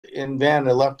in Van,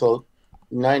 I left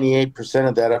 98%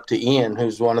 of that up to Ian,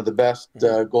 who's one of the best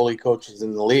goalie coaches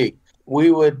in the league.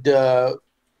 We would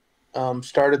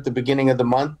start at the beginning of the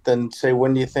month and say,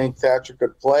 when do you think Thatcher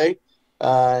could play?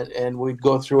 And we'd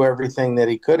go through everything that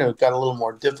he could. And it got a little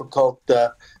more difficult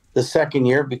the second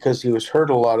year because he was hurt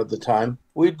a lot of the time.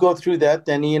 We'd go through that.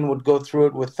 Then Ian would go through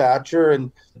it with Thatcher,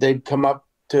 and they'd come up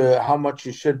to how much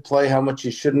you should play, how much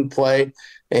you shouldn't play,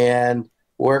 and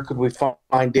where could we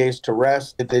find days to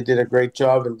rest. They did a great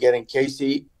job in getting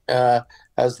Casey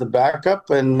as the backup,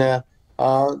 and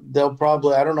they'll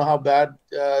probably, I don't know how bad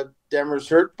Demmer's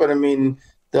hurt, but I mean,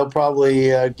 they'll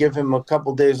probably give him a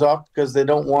couple days off because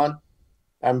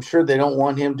I'm sure they don't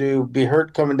want him to be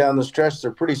hurt coming down the stretch.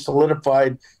 They're pretty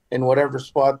solidified in whatever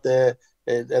spot,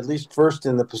 at least first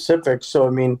in the Pacific. So, I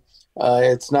mean,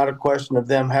 it's not a question of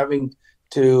them having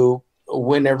to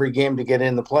win every game to get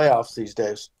in the playoffs these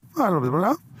days. I don't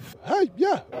know. Hey,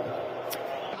 yeah.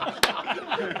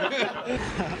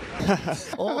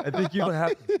 I think you don't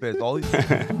have to spend all these.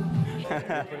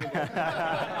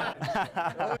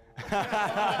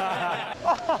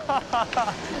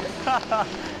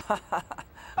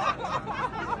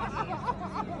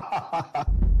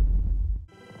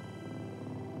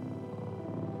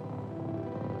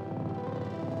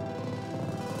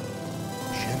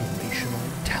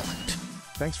 Generational talent.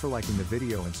 Thanks for liking the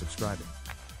video and subscribing.